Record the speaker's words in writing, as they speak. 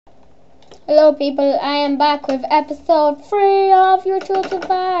Hello people, I am back with episode 3 of Virtual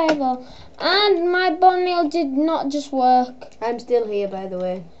Survival. And my bone meal did not just work. I'm still here, by the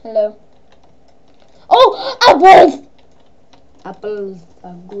way. Hello. Oh, apples! Apples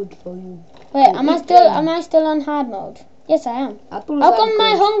are good for you. Wait, am I still on hard mode? Yes, I am. Apples How are come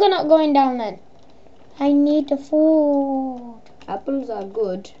my good. hunger not going down then? I need the food. Apples are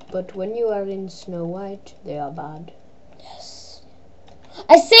good, but when you are in Snow White, they are bad. Yes.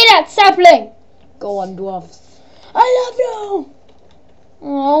 I see that sapling! Go on, dwarfs. I love you!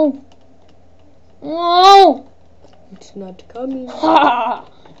 Oh. Oh. It's not coming. Ha!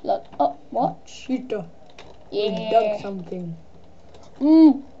 Look, oh, what? Cheetah. Yeah. You dug something.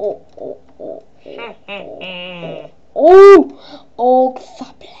 Oh, oh, oh. Oh, oak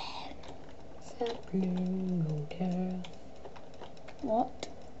sapling. Sapling, oh dear. What?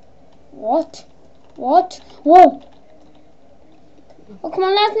 What? What? Whoa! Oh, come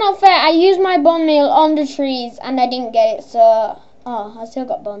on, that's not fair. I used my bone meal on the trees and I didn't get it, so... Oh, I still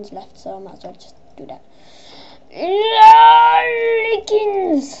got bones left, so I might as well just do that.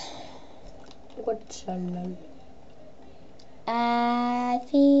 Lickings! What's a lull? I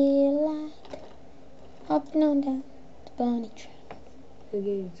feel like hopping on down the bunny trail.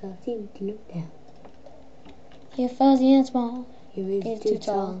 It's a thing to look down. You're fuzzy and small. It's too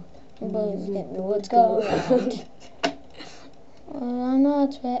tall. Birds in the woods go round. I'm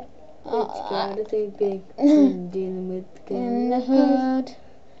not sweat. It's got a big dealing with In the hood.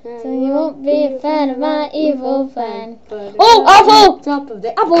 So you won't be a fan of my evil fan. But Oh, apple! Top of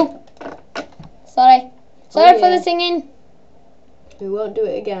the apple. Sorry. Sorry for yeah. the singing. We won't do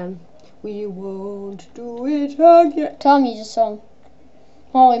it again. We won't do it again. Tom, you just sung.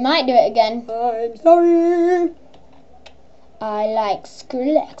 Oh, we might do it again. I'm sorry. I like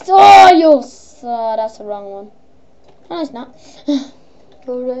Skrillex. Oh, you that's the wrong one. No, it's not.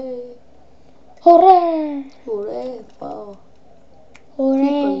 Hooray. Hooray! Hooray for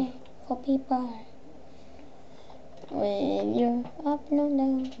Hooray for people. When you're up and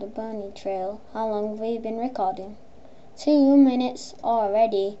down the bunny trail. How long have we been recording? 2 minutes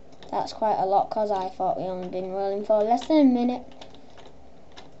already. That's quite a lot because I thought we only been rolling for less than a minute.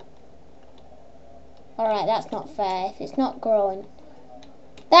 Alright, that's not fair. If it's not growing.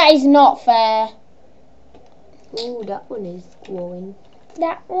 That is not fair. Ooh, that one is growing.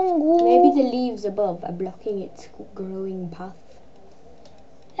 That one grew. Maybe the leaves above are blocking its growing path.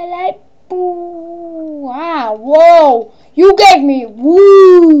 I like food. Wow, whoa. You gave me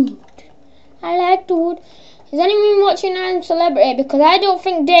wood. I like the wood. Is anyone watching I'm Celebrity? Because I don't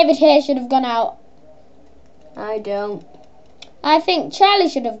think David Hayes should have gone out. I don't. I think Charlie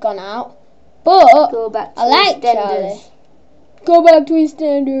should have gone out. But Go back to I like EastEnders. Charlie. Go back to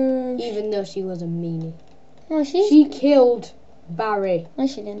EastEnders. Even though she was a meanie. No, She killed Barry. No,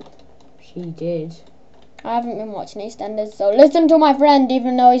 she didn't. She did. I haven't been watching EastEnders, so listen to my friend,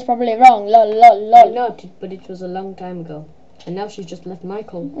 even though he's probably wrong. Lol, lol, lol. No, but it was a long time ago. And now she's just left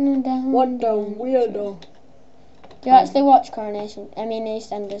Michael. Down, What a down. weirdo. Do you actually watch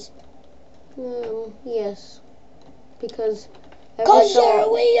EastEnders? Yes. Because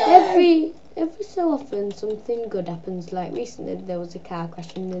weird. every so often something good happens. Like recently there was a car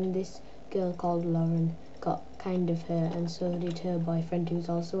crash and then this girl called Lauren got kind of hurt and so did her boyfriend who's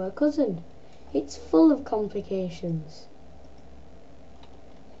also her cousin. It's full of complications.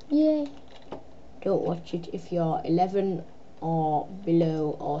 Yay. Don't watch it if you're 11 or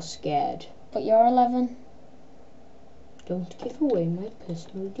below or scared. But you're 11. Don't give away my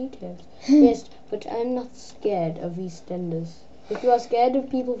personal details. Yes, but I'm not scared of EastEnders. If you are scared of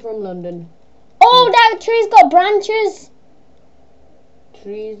people from London, Oh, that tree's got branches.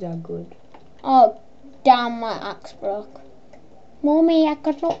 trees are good. Oh, damn, my axe broke. Mommy, I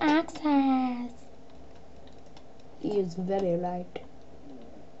got no access. He is very right.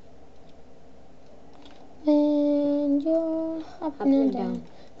 When you're up and down.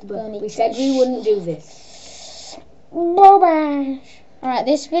 But we said we wouldn't do this. Bobash. Alright,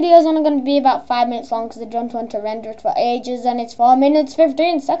 this video is only going to be about 5 minutes long because I don't want to render it for ages and it's 4 minutes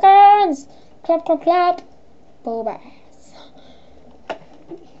 15 seconds. Clap, clap, clap. Bobash.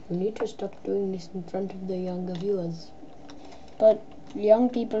 We need to stop doing this in front of the younger viewers. But young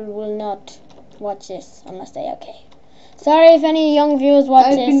people will not watch this unless they're okay. Sorry if any young viewers watch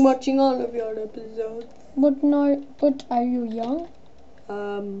I've this. been watching all of your episodes. But are you young?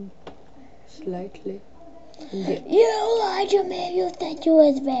 Slightly. You lied to me. You said you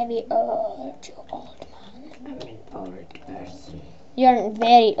was very old. You old man. I'm an old person. You're a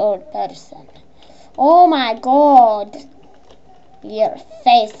very old person. Oh my god. Your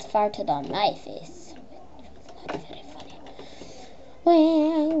face farted on my face. Not very funny.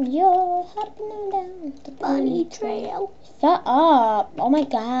 When you're hopping down the bunny trail. Shut up. Oh my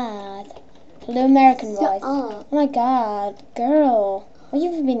god. The American Shut voice. up. Oh my god. Girl. What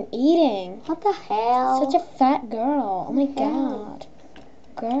have you been eating? What the hell? Such a fat girl. Oh my god.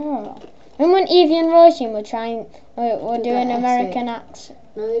 Girl. Remember when Evie and Roisin were Did doing that American accent?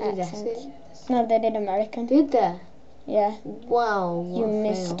 No, they did accent. accent. No, they did American. Did they? Yeah. Wow. What You a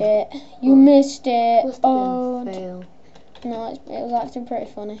missed fail. it. You missed it. Must have Oh. been a fail. No, it was actually pretty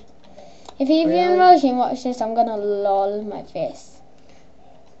funny. If Evie and Really? Roisin watch this, I'm gonna lol my face.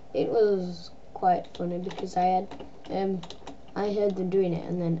 It was quite funny because I heard them doing it,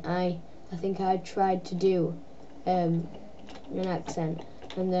 and then I think I tried to do an accent,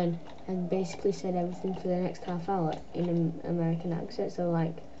 and then I basically said everything for the next half hour in an American accent. So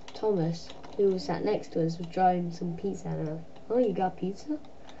like Thomas, who was sat next to us, was drawing some pizza, and I was, oh, you got pizza?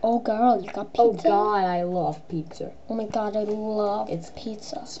 Oh girl, you got pizza? Oh God, I love pizza. Oh my god, I love It's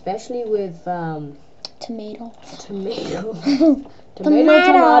pizza. especially with Tomato. tomato, Tomato.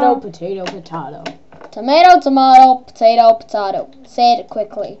 tomato, potato, potato. Tomato, tomato, potato, potato. Say it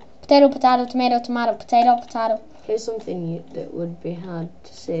quickly. Potato, potato, tomato, tomato, potato, potato. Here's something that would be hard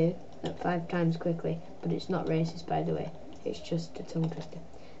to say 5 times quickly, but it's not racist, by the way. It's just a tongue twister.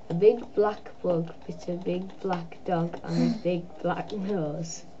 A big black bug bit a big black dog on his big black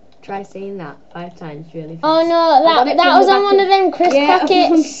nose. Try saying that 5 times really fast. Oh no, that was on one of them crisp from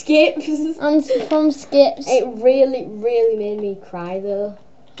packets. Skips. From Skips. It really made me cry though.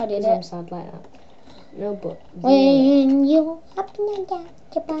 How did Because I'm it? sad like that. No, but really. When you're up and down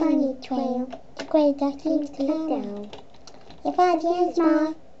the bunny trail, the gray duck seems to look down. Your body is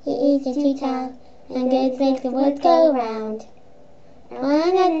small, you're easy to tell, and good makes the woods go round.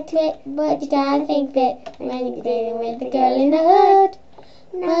 I'm gonna quit, but you gotta think fit when you're dealing with the girl in the hood.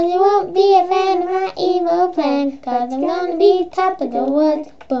 No, you won't be a fan of my evil plan, cause I'm gonna be top of the woods.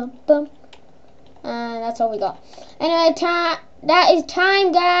 Bum, bum. And that's all we got. Anyway, that is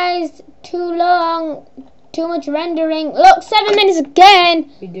time, guys. Too long. Too much rendering. Look, 7 minutes again.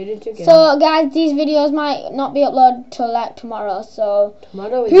 We did it again. So, guys, these videos might not be uploaded till like tomorrow. So,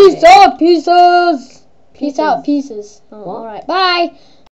 Tomorrow is peace the day. out, pieces. Peace out, pieces. Oh, What? all right, bye.